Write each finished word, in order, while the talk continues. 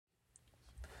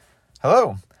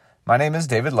Hello, my name is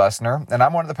David Lessner, and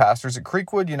I'm one of the pastors at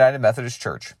Creekwood United Methodist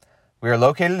Church. We are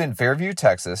located in Fairview,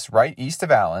 Texas, right east of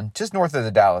Allen, just north of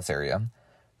the Dallas area.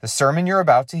 The sermon you're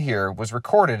about to hear was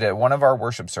recorded at one of our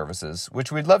worship services,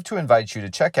 which we'd love to invite you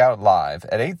to check out live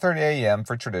at 8:30 a.m.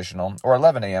 for traditional or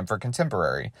 11 a.m. for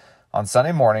contemporary on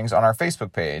Sunday mornings on our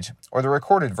Facebook page or the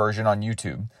recorded version on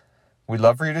YouTube. We'd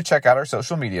love for you to check out our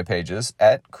social media pages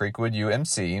at Creekwood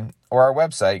UMC or our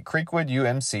website,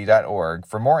 creekwoodumc.org,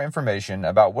 for more information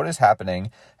about what is happening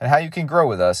and how you can grow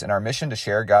with us in our mission to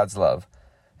share God's love.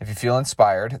 If you feel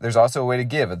inspired, there's also a way to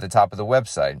give at the top of the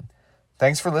website.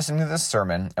 Thanks for listening to this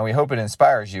sermon, and we hope it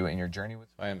inspires you in your journey with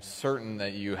I am certain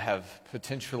that you have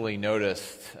potentially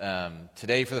noticed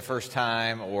today for the first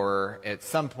time or at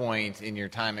some point in your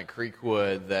time at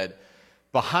Creekwood that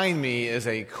behind me is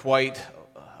quite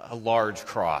a large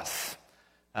cross.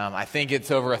 I think it's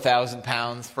over 1,000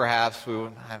 pounds, perhaps. I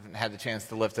haven't had the chance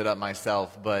to lift it up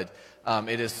myself, but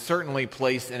it is certainly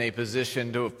placed in a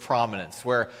position of prominence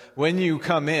where when you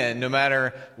come in, no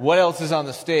matter what else is on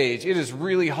the stage, it is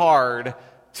really hard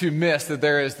to miss that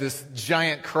there is this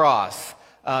giant cross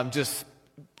just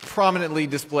prominently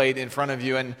displayed in front of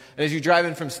you. And as you drive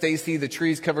in from Stacy, the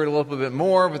tree's covered a little bit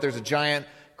more, but there's a giant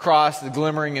cross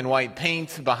glimmering in white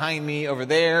paint behind me over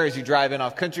there. As you drive in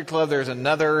off Country Club, there's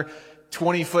another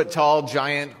 20-foot tall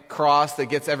giant cross that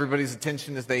gets everybody's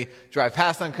attention as they drive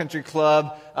past on Country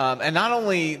Club. And not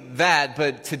only that,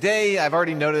 but today I've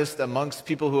already noticed amongst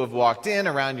people who have walked in,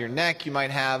 around your neck, you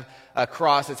might have a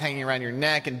cross that's hanging around your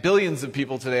neck, and billions of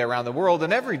people today around the world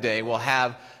and every day will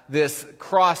have this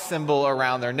cross symbol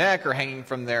around their neck or hanging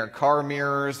from their car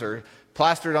mirrors or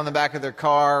plastered on the back of their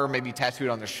car, maybe tattooed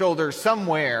on their shoulder.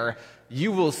 Somewhere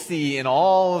you will see in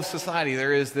all of society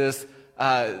there is this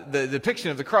the depiction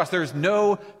of the cross. There's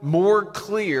no more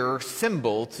clear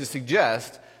symbol to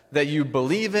suggest that you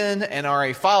believe in and are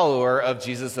a follower of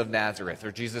Jesus of Nazareth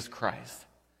or Jesus Christ,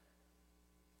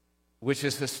 which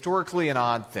is historically an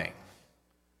odd thing.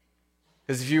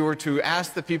 Because if you were to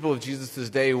ask the people of Jesus'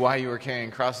 day why you were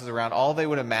carrying crosses around, all they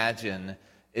would imagine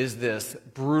is this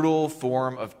brutal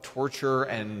form of torture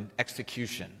and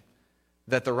execution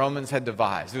that the Romans had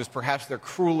devised. It was perhaps their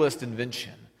cruelest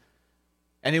invention.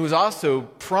 And it was also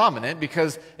prominent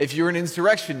because if you were an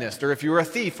insurrectionist, or if you were a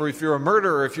thief, or if you were a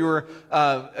murderer, or if you were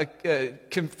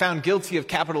found guilty of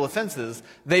capital offenses,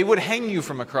 they would hang you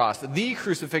from a cross. The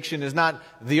crucifixion is not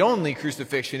the only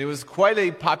crucifixion. It was quite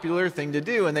a popular thing to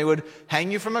do, and they would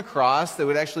hang you from a cross. They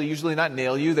would actually usually not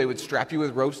nail you. They would strap you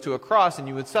with ropes to a cross, and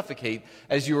you would suffocate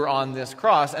as you were on this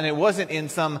cross. And it wasn't in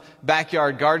some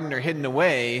backyard garden or hidden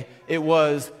away. It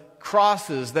was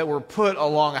crosses that were put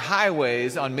along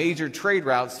highways on major trade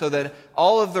routes so that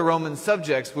all of the Roman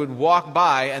subjects would walk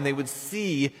by and they would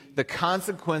see the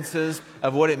consequences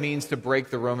of what it means to break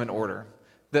the Roman order.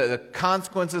 The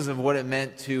consequences of what it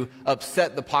meant to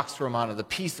upset the Pax Romana, the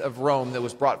peace of Rome that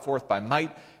was brought forth by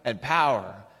might and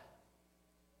power.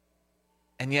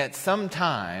 And yet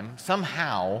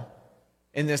somehow,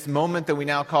 in this moment that we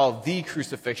now call the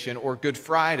crucifixion or Good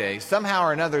Friday, somehow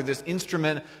or another, this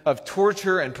instrument of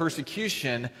torture and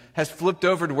persecution has flipped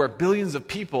over to where billions of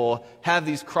people have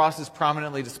these crosses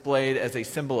prominently displayed as a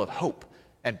symbol of hope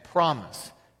and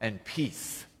promise and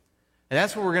peace. And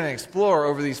that's what we're going to explore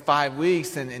over these 5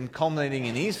 weeks and culminating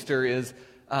in Easter is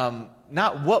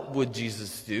not what would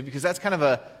Jesus do, because that's kind of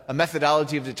a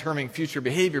methodology of determining future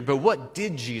behavior, but what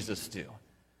did Jesus do?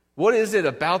 What is it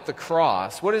about the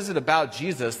cross? What is it about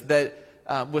Jesus that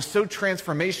was so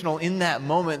transformational in that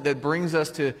moment that brings us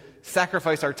to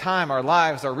sacrifice our time, our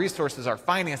lives, our resources, our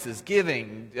finances,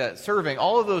 giving, serving,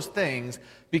 all of those things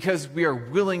because we are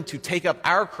willing to take up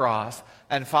our cross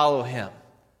and follow Him?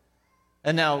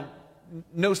 And now,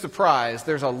 no surprise,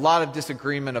 there's a lot of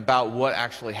disagreement about what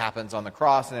actually happens on the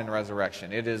cross and in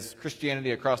resurrection. It is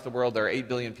Christianity across the world. There are 8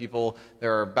 billion people.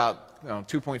 There are about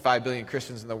 2.5 billion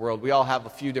Christians in the world. We all have a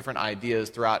few different ideas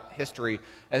throughout history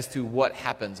as to what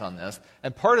happens on this.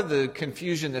 And part of the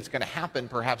confusion that's going to happen,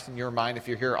 perhaps in your mind, if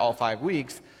you're here all 5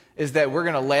 weeks, is that we're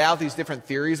going to lay out these different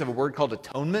theories of a word called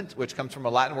atonement, which comes from a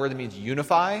Latin word that means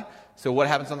unify. So what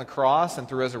happens on the cross and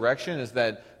through resurrection is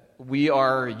that we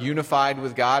are unified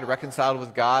with God, reconciled with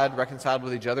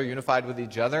each other, unified with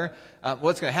each other.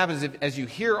 What's going to happen is as you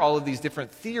hear all of these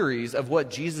different theories of what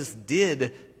Jesus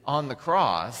did on the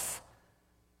cross,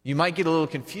 you might get a little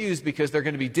confused because they're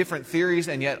going to be different theories,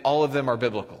 and yet all of them are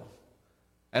biblical.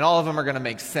 And all of them are going to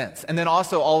make sense. And then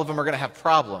also all of them are going to have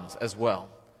problems as well.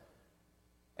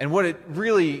 And what it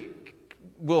really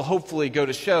will hopefully go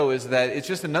to show is that it's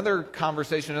just another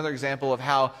conversation, another example of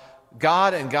how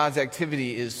God and God's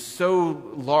activity is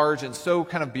so large and so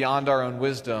kind of beyond our own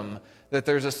wisdom that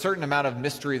there's a certain amount of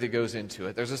mystery that goes into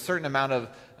it. There's a certain amount of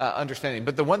understanding.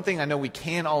 But the one thing I know we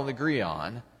can all agree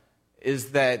on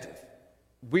is that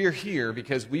we're here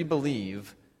because we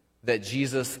believe that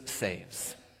Jesus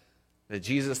saves, that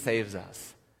Jesus saves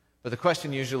us. But the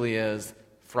question usually is,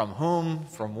 from whom,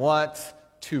 from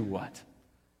what, to what?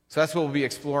 So that's what we'll be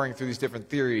exploring through these different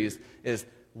theories, is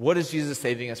what is Jesus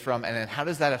saving us from, and then how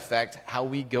does that affect how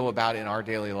we go about in our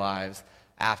daily lives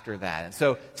after that? And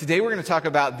so today we're going to talk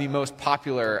about the most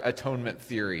popular atonement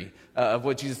theory of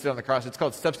what Jesus did on the cross. It's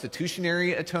called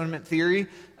substitutionary atonement theory,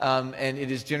 and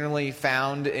it is generally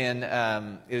found in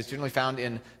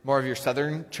more of your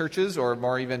Southern churches or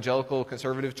more evangelical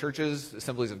conservative churches,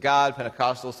 Assemblies of God,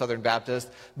 Pentecostal, Southern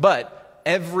Baptist. But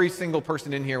every single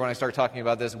person in here, when I start talking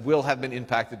about this, will have been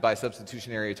impacted by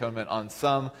substitutionary atonement on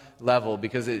some level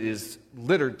because it is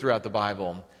littered throughout the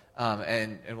Bible,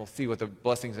 and we'll see what the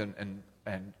blessings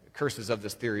and curses of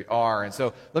this theory are. And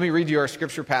so let me read you our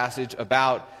scripture passage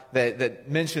about that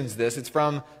mentions this. It's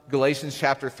from Galatians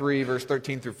chapter 3, verse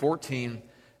 13 through 14.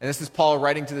 And this is Paul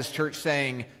writing to this church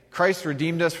saying, Christ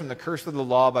redeemed us from the curse of the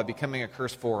law by becoming a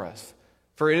curse for us.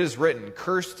 For it is written,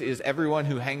 cursed is everyone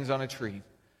who hangs on a tree,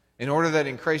 in order that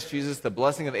in Christ Jesus the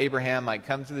blessing of Abraham might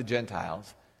come to the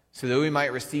Gentiles, so that we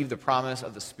might receive the promise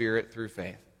of the Spirit through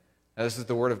faith. Now this is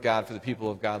the word of God for the people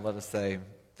of God. Let us say,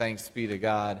 thanks be to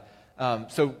God.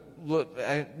 So look,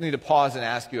 I need to pause and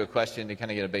ask you a question to kind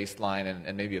of get a baseline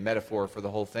and maybe a metaphor for the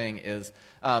whole thing is,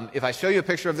 if I show you a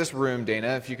picture of this room, Dana,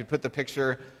 if you could put the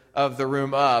picture of the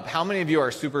room up, how many of you are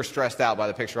super stressed out by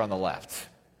the picture on the left?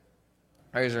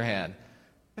 Raise your hand.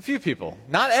 A few people.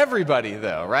 Not everybody,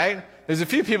 though, right? There's a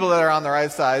few people that are on the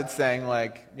right side saying,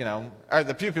 like, you know, or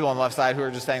the few people on the left side who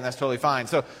are just saying that's totally fine.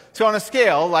 So on a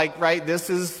scale, like, right, this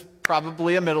is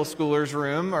probably a middle schooler's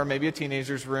room or maybe a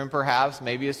teenager's room, perhaps.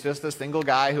 Maybe it's just a single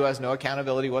guy who has no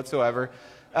accountability whatsoever.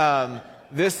 So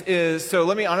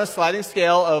let me, on a sliding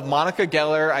scale of Monica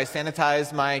Geller, I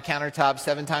sanitize my countertop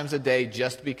 7 times a day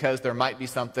just because there might be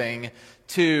something,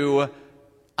 to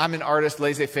I'm an artist,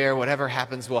 laissez-faire, whatever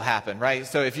happens will happen, right?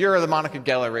 So if you're the Monica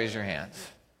Geller, raise your hands.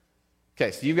 Okay,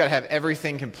 so you've got to have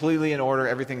everything completely in order.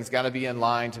 Everything's got to be in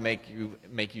line to make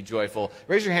you joyful.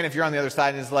 Raise your hand if you're on the other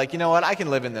side and is like, you know what, I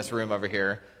can live in this room over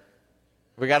here.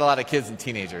 We got a lot of kids and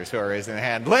teenagers who are raising their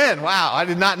hand. Lynn, wow, I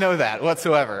did not know that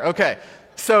whatsoever. Okay,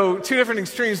 so 2 different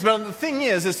extremes. But the thing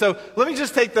is so let me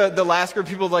just take the last group of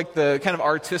people, like the kind of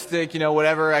artistic, you know,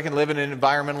 whatever. I can live in an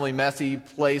environmentally messy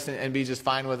place and be just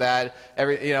fine with that.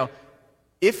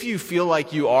 If you feel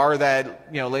like you are that,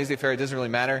 you know, laissez-faire, it doesn't really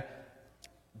matter.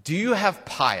 Do you have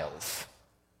piles?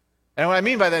 And what I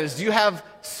mean by that is, do you have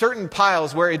certain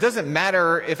piles where it doesn't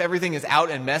matter if everything is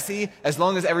out and messy as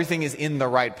long as everything is in the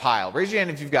right pile? Raise your hand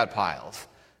if you've got piles.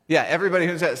 Yeah, everybody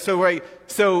who's that.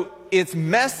 So it's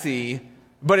messy,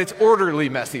 but it's orderly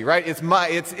messy, right? It's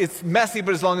messy,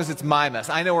 but as long as it's my mess.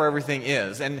 I know where everything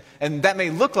is. And that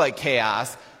may look like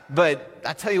chaos, but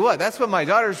I tell you what, that's what my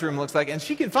daughter's room looks like, and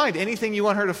she can find anything you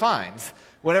want her to find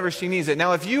whenever she needs it.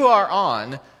 Now, if you are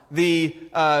on the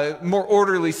more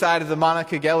orderly side of the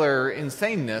Monica Geller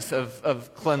insaneness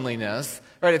of cleanliness,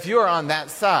 right? If you are on that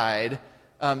side,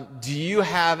 do you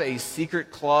have a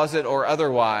secret closet or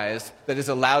otherwise that is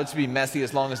allowed to be messy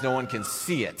as long as no one can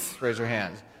see it? Raise your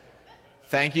hand.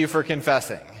 Thank you for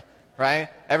confessing, right?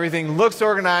 Everything looks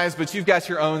organized, but you've got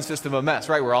your own system of mess,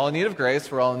 right? We're all in need of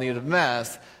grace. We're all in need of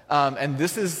mess. And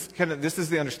this is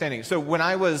the understanding. So when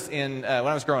I was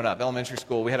growing up, elementary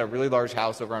school, we had a really large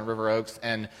house over on River Oaks,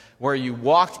 and where you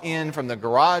walked in from the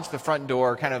garage, the front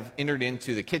door, kind of entered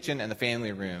into the kitchen and the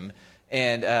family room.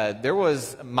 And there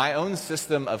was my own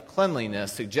system of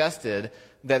cleanliness suggested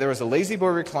that there was a lazy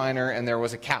boy recliner and there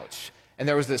was a couch. And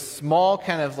there was this small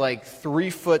kind of like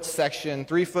 3-foot section,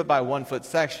 3 foot by 1 foot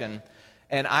section.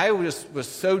 And I was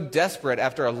so desperate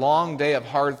after a long day of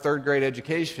hard 3rd grade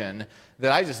education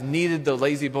that I just needed the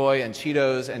Lazy Boy and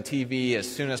Cheetos and TV as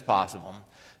soon as possible.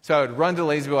 So I would run to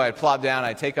Lazy Boy, I'd plop down,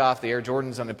 I'd take off the Air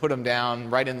Jordans, and I'd put them down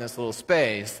right in this little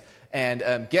space.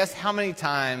 And guess how many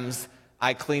times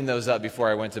I cleaned those up before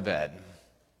I went to bed?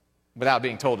 Without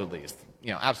being told, at least.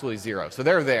 You know, absolutely 0. So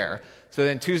they're there. So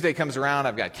then Tuesday comes around,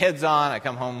 I've got kids on, I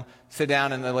come home, sit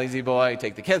down in the Lazy Boy,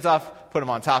 take the kids off, put them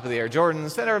on top of the Air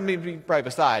Jordans, and everybody be right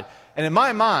beside. And in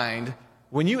my mind,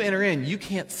 when you enter in, you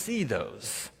can't see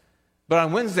those. But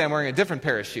on Wednesday, I'm wearing a different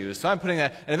pair of shoes. So I'm putting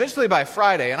that, and eventually by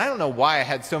Friday, and I don't know why I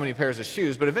had so many pairs of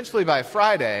shoes, but eventually by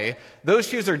Friday, those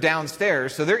shoes are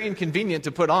downstairs, so they're inconvenient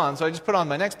to put on. So I just put on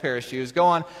my next pair of shoes, go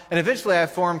on, and eventually I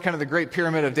formed kind of the great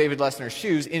pyramid of David Lesner's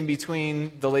shoes in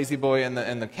between the Lazy Boy and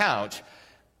the couch.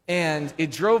 And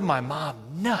it drove my mom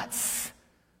nuts.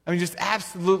 I mean, just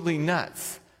absolutely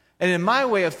nuts. And in my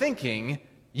way of thinking,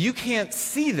 you can't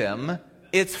see them,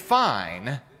 it's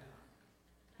fine.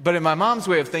 But in my mom's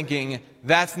way of thinking,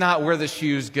 that's not where the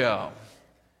shoes go.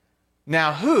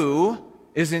 Now, who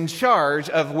is in charge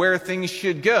of where things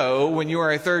should go when you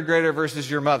are a third grader versus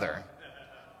your mother?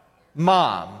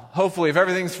 Mom. Hopefully, if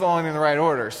everything's falling in the right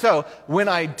order. So, when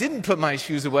I didn't put my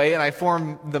shoes away and I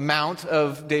formed the mount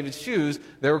of David's shoes,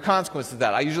 there were consequences to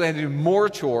that. I usually had to do more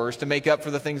chores to make up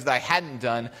for the things that I hadn't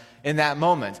done in that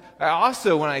moment. I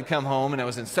also, when I'd come home and I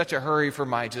was in such a hurry for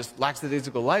my just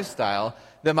lackadaisical lifestyle,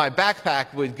 that my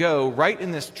backpack would go right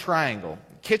in this triangle.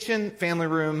 Kitchen, family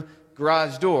room,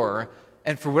 garage door.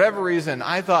 And for whatever reason,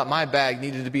 I thought my bag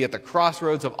needed to be at the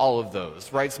crossroads of all of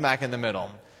those, right smack in the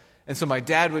middle. And so my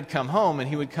dad would come home and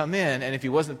he would come in, and if he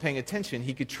wasn't paying attention,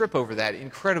 he could trip over that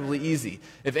incredibly easy.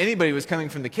 If anybody was coming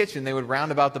from the kitchen, they would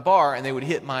round about the bar and they would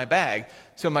hit my bag.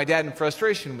 So my dad, in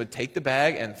frustration, would take the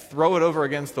bag and throw it over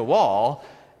against the wall.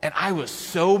 And I was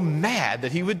so mad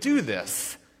that he would do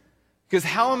this. Because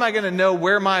how am I going to know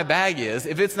where my bag is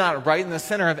if it's not right in the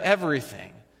center of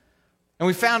everything? And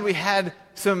we found we had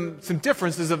some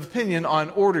differences of opinion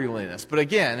on orderliness. But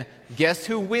again, guess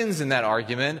who wins in that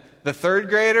argument? The third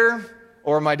grader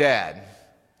or my dad?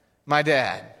 My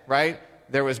dad, right?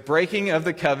 There was breaking of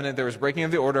the covenant, there was breaking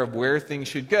of the order of where things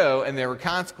should go, and there were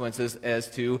consequences as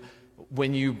to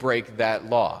when you break that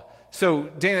law. So,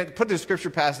 Dana, put the scripture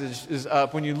passages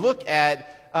up. When you look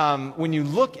at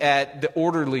the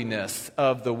orderliness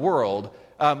of the world,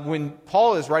 when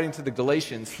Paul is writing to the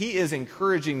Galatians, he is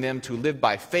encouraging them to live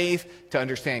by faith, to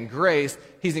understand grace.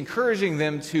 He's encouraging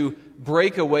them to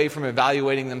break away from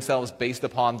evaluating themselves based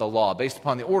upon the law, based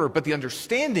upon the order. But the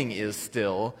understanding is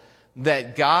still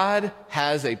that God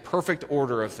has a perfect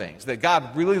order of things, that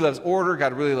God really loves order,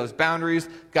 God really loves boundaries,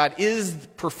 God is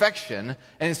perfection.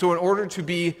 And so in order to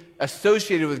be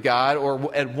associated with God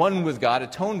or at one with God,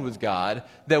 atoned with God,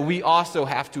 that we also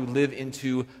have to live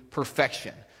into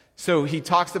perfection. So he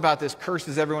talks about this curse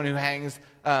is everyone who hangs,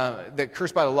 that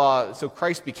cursed by the law. So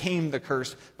Christ became the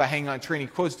curse by hanging on a tree. And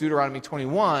he quotes Deuteronomy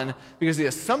 21 because the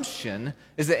assumption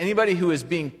is that anybody who is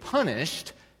being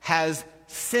punished has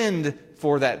sinned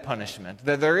for that punishment.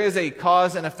 That there is a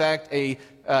cause and effect, a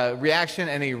reaction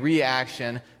and a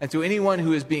reaction. And so anyone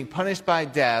who is being punished by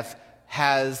death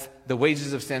has the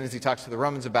wages of sin, as he talks to the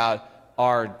Romans about,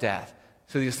 are death.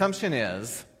 So the assumption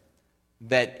is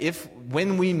that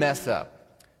when we mess up,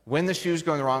 when the shoes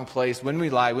go in the wrong place, when we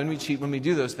lie, when we cheat, when we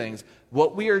do those things,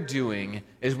 what we are doing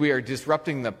is we are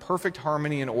disrupting the perfect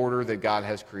harmony and order that God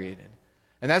has created.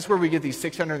 And that's where we get these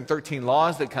 613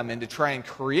 laws that come in to try and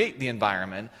create the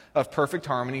environment of perfect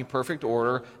harmony, perfect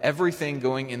order, everything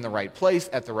going in the right place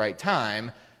at the right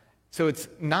time. So it's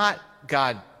not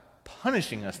God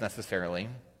punishing us necessarily.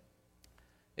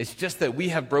 It's just that we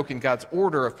have broken God's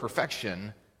order of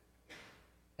perfection,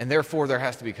 and therefore there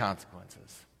has to be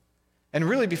consequences. And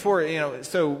really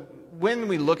so when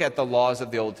we look at the laws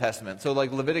of the Old Testament, so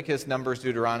like Leviticus, Numbers,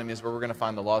 Deuteronomy is where we're going to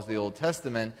find the laws of the Old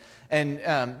Testament. And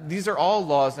these are all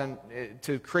laws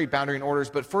to create boundary and orders,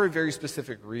 but for a very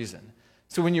specific reason.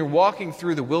 So when you're walking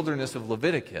through the wilderness of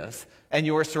Leviticus, and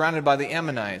you are surrounded by the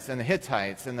Ammonites and the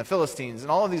Hittites and the Philistines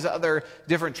and all of these other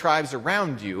different tribes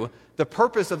around you, the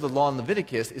purpose of the law in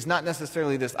Leviticus is not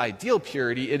necessarily this ideal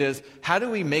purity. It is, how do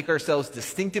we make ourselves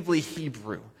distinctively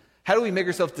Hebrew? How do we make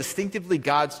ourselves distinctively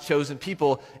God's chosen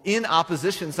people in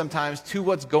opposition sometimes to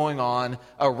what's going on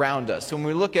around us? So when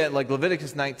we look at like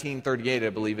Leviticus 19:38, I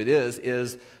believe it is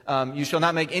you shall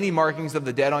not make any markings of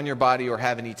the dead on your body or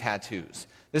have any tattoos.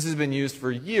 This has been used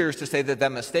for years to say that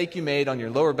mistake you made on your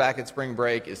lower back at spring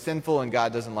break is sinful and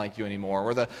God doesn't like you anymore.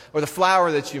 Or the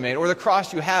flower that you made, or the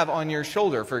cross you have on your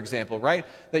shoulder, for example, right?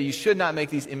 That you should not make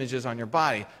these images on your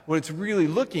body. What it's really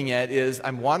looking at is,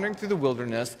 I'm wandering through the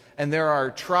wilderness, and there are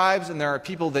tribes and there are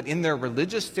people that in their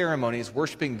religious ceremonies,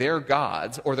 worshiping their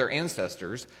gods or their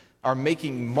ancestors, are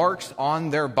making marks on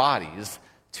their bodies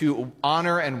to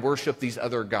honor and worship these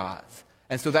other gods.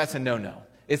 And so that's a no-no.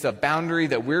 It's a boundary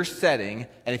that we're setting,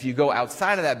 and if you go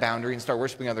outside of that boundary and start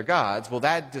worshiping other gods, well,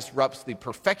 that disrupts the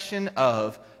perfection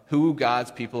of who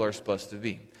God's people are supposed to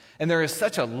be. And there is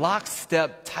such a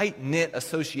lockstep, tight-knit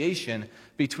association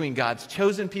between God's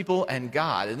chosen people and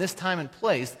God. In this time and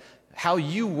place, how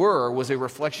you were was a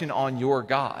reflection on your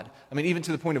God. I mean, even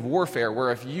to the point of warfare,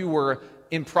 where if you were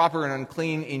improper and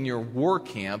unclean in your war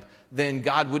camp, then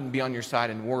God wouldn't be on your side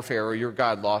in warfare, or your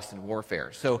God lost in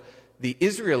warfare. So the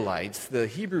Israelites, the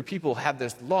Hebrew people, have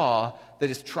this law that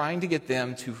is trying to get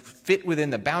them to fit within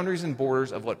the boundaries and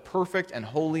borders of what perfect and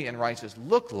holy and righteous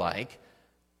look like.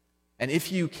 And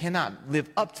if you cannot live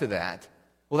up to that,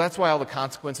 Well, that's why all the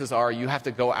consequences are you have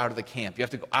to go out of the camp. You have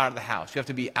to go out of the house. You have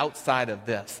to be outside of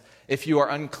this. If you are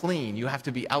unclean, you have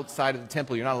to be outside of the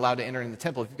temple. You're not allowed to enter in the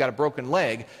temple. If you've got a broken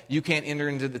leg, you can't enter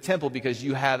into the temple because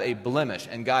you have a blemish.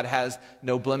 And God has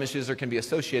no blemishes or can be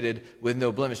associated with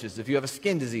no blemishes. If you have a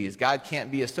skin disease, God can't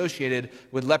be associated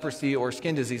with leprosy or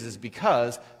skin diseases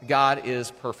because God is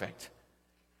perfect.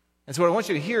 And so what I want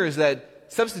you to hear is that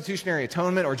substitutionary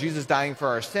atonement, or Jesus dying for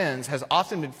our sins, has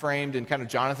often been framed in kind of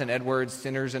Jonathan Edwards'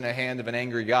 sinners in the hand of an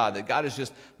angry God, that God is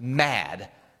just mad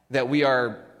that we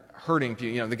are hurting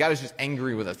people, that God is just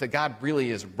angry with us, that God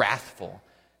really is wrathful.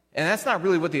 And that's not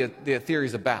really what the theory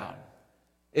is about.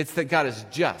 It's that God is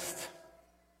just.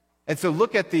 And so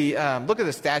look at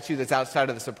the statue that's outside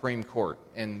of the Supreme Court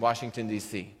in Washington,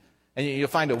 D.C., and you'll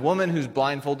find a woman who's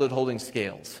blindfolded holding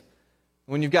scales.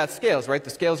 When you've got scales, right,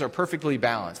 the scales are perfectly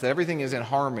balanced, that everything is in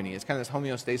harmony. It's kind of this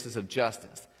homeostasis of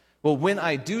justice. Well, when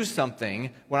I do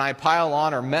something, when I pile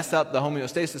on or mess up the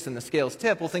homeostasis and the scales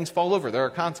tip, well, things fall over. There are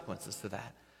consequences to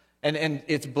that. And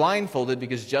it's blindfolded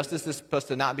because justice is supposed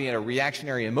to not be a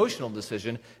reactionary emotional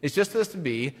decision. It's just supposed to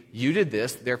be, you did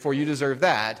this, therefore you deserve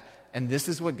that, and this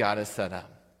is what God has set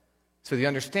up. So the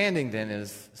understanding then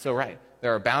is, right,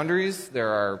 there are boundaries, there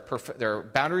are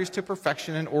boundaries to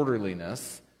perfection and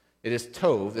orderliness. It is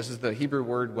tov. This is the Hebrew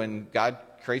word when God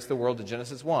creates the world in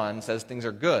Genesis 1, says things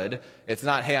are good. It's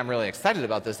not, hey, I'm really excited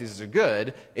about this, these are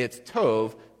good. It's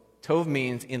tov. Tov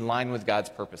means in line with God's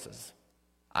purposes.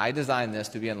 I designed this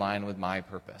to be in line with my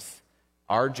purpose.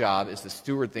 Our job is to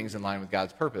steward things in line with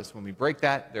God's purpose. When we break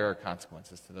that, there are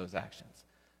consequences to those actions.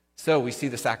 So we see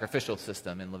the sacrificial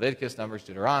system in Leviticus, Numbers,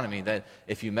 Deuteronomy, that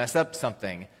if you mess up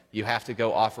something, you have to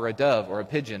go offer a dove or a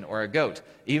pigeon or a goat.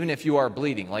 Even if you are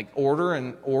bleeding, like order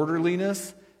and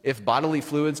orderliness, if bodily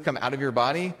fluids come out of your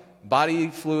body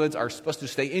fluids are supposed to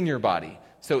stay in your body.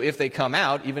 So if they come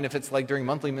out, even if it's like during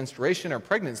monthly menstruation or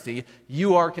pregnancy,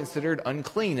 you are considered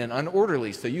unclean and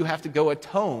unorderly. So you have to go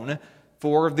atone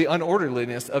for the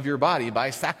unorderliness of your body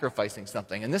by sacrificing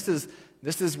something. And this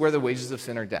is where the wages of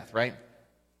sin are death, right?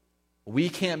 We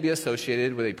can't be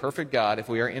associated with a perfect God if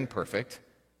we are imperfect.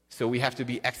 So we have to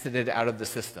be exited out of the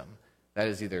system. That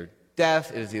is either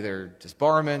death, it is either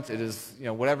disbarment, it is,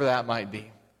 whatever that might be.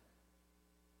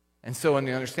 And so in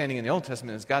the understanding in the Old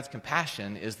Testament is God's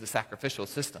compassion is the sacrificial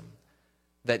system.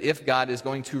 That if God is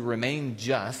going to remain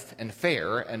just and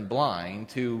fair and blind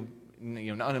to,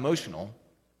 unemotional,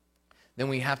 then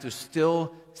we have to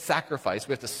still sacrifice.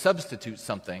 We have to substitute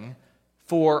something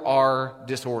for our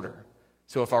disorder.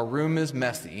 So if our room is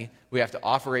messy, we have to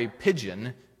offer a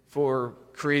pigeon for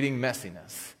creating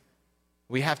messiness.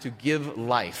 We have to give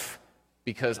life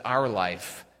because our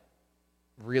life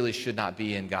really should not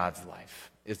be in God's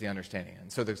life, is the understanding. And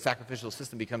so the sacrificial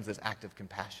system becomes this act of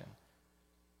compassion.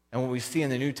 And what we see in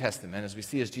the New Testament, as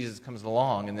Jesus comes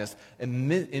along in this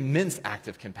immense act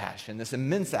of compassion, this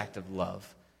immense act of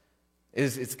love,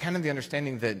 it's kind of the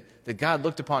understanding that God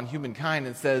looked upon humankind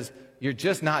and says, you're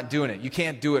just not doing it. You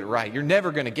can't do it right. You're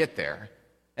never going to get there.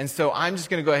 And so I'm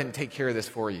just going to go ahead and take care of this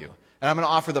for you. And I'm going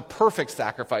to offer the perfect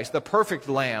sacrifice, the perfect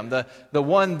lamb, the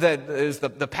one that is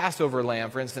the Passover lamb,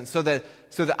 for instance, so that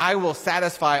I will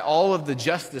satisfy all of the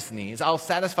justice needs. I'll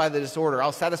satisfy the disorder.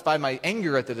 I'll satisfy my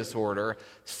anger at the disorder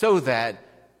so that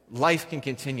life can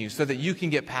continue, so that you can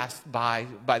get passed by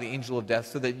the angel of death,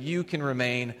 so that you can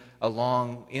remain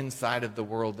along inside of the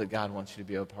world that God wants you to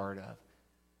be a part of.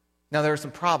 Now, there are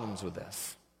some problems with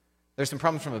this. There's some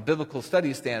problems from a biblical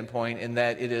study standpoint in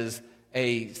that it is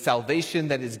a salvation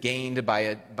that is gained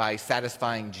by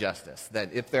satisfying justice.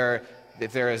 That if there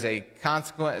is a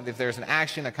consequence, if there's an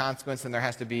action, a consequence, then there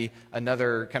has to be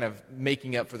another kind of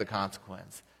making up for the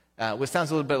consequence. Which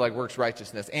sounds a little bit like works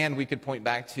righteousness. And we could point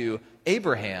back to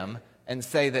Abraham and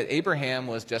say that Abraham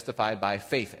was justified by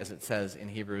faith, as it says in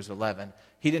Hebrews 11.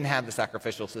 He didn't have the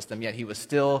sacrificial system, yet he was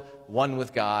still one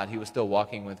with God. He was still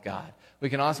walking with God. We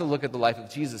can also look at the life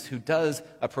of Jesus, who does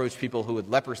approach people who with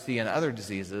leprosy and other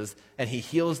diseases, and he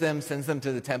heals them, sends them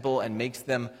to the temple, and makes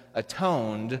them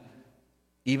atoned,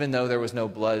 even though there was no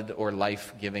blood or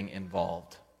life-giving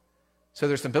involved. So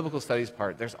there's some biblical studies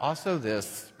part. There's also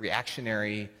this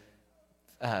reactionary,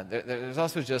 there's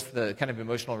also just the kind of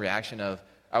emotional reaction of,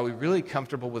 are we really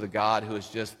comfortable with a God who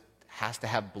has to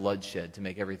have bloodshed to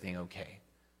make everything okay?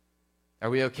 Are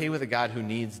we okay with a God who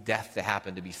needs death to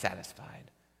happen to be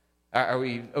satisfied? Are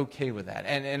we okay with that?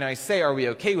 And I say, are we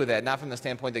okay with that, not from the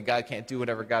standpoint that God can't do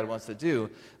whatever God wants to do,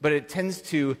 but it tends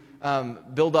to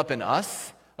build up in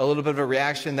us a little bit of a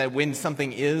reaction that when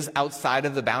something is outside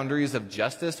of the boundaries of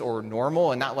justice or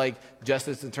normal, and not like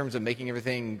justice in terms of making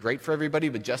everything great for everybody,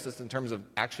 but justice in terms of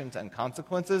actions and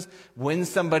consequences, when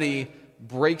somebody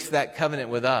breaks that covenant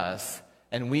with us,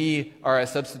 and we are a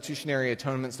substitutionary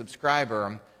atonement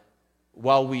subscriber,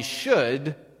 while we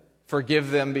should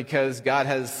forgive them because God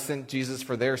has sent Jesus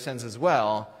for their sins as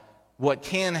well, what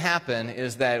can happen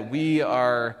is that we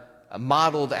are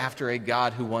modeled after a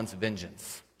God who wants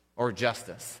vengeance or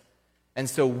justice. And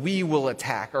so we will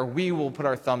attack, or we will put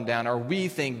our thumb down, or we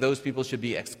think those people should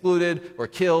be excluded or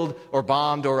killed or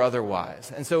bombed or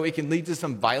otherwise. And so it can lead to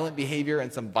some violent behavior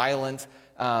and some violent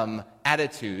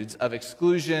attitudes of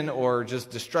exclusion or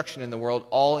just destruction in the world,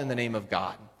 all in the name of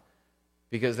God.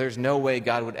 Because there's no way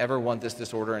God would ever want this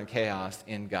disorder and chaos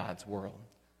in God's world.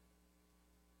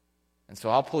 And so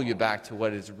I'll pull you back to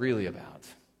what it's really about.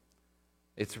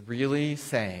 It's really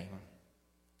saying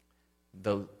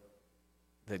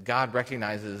that God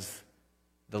recognizes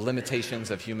the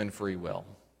limitations of human free will.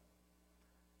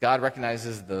 God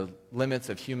recognizes the limits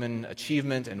of human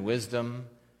achievement and wisdom,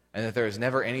 and that there is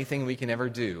never anything we can ever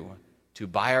do to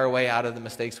buy our way out of the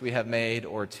mistakes we have made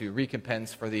or to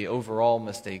recompense for the overall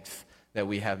mistakes that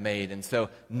we have made. And so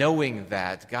knowing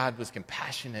that, God was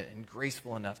compassionate and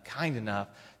graceful enough, kind enough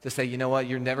to say, you know what,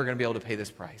 you're never going to be able to pay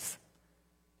this price.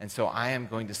 And so I am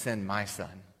going to send my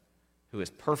son, who is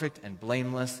perfect and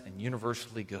blameless and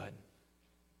universally good.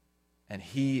 And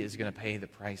he is going to pay the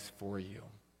price for you.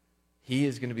 He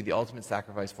is going to be the ultimate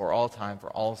sacrifice for all time, for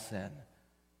all sin,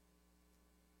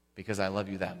 because I love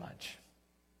you that much.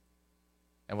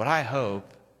 And what I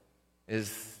hope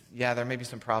is, yeah, there may be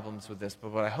some problems with this,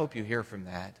 but what I hope you hear from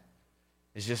that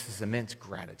is just this immense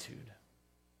gratitude.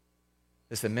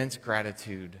 This immense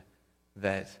gratitude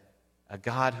that a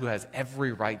God who has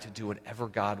every right to do whatever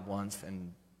God wants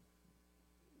and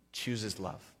chooses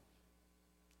love,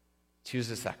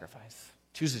 chooses sacrifice,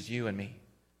 chooses you and me.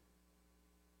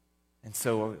 And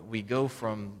so we go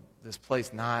from this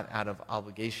place not out of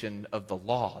obligation of the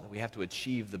law, that we have to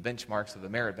achieve the benchmarks of the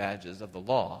merit badges of the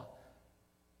law,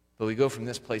 but we go from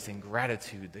this place in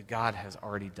gratitude that God has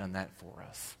already done that for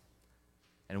us.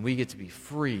 And we get to be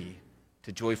free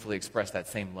to joyfully express that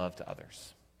same love to others.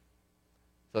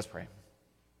 So let's pray.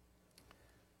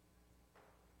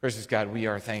 Gracious God, we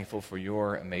are thankful for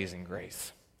your amazing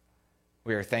grace.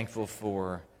 We are thankful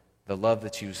for the love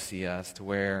that you see us, to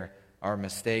where our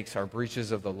mistakes, our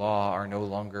breaches of the law are no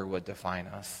longer what define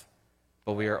us,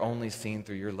 but we are only seen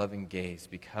through your loving gaze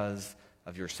because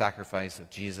of your sacrifice of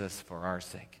Jesus for our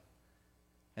sake.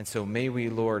 And so may we,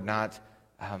 Lord, not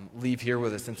leave here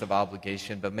with a sense of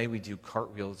obligation, but may we do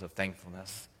cartwheels of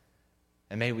thankfulness.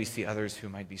 And may we see others who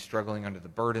might be struggling under the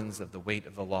burdens of the weight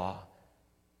of the law,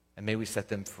 and may we set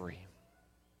them free,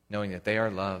 knowing that they are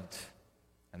loved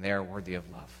and they are worthy of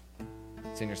love.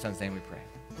 It's in your Son's name we pray.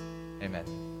 Amen.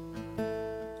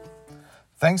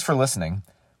 Thanks for listening.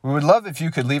 We would love if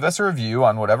you could leave us a review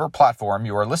on whatever platform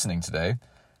you are listening today,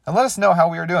 and let us know how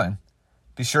we are doing.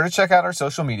 Be sure to check out our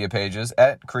social media pages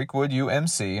at Creekwood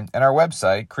UMC and our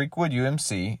website,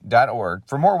 creekwoodumc.org,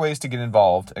 for more ways to get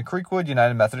involved at Creekwood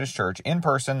United Methodist Church in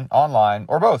person, online,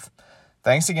 or both.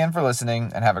 Thanks again for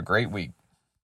listening, and have a great week.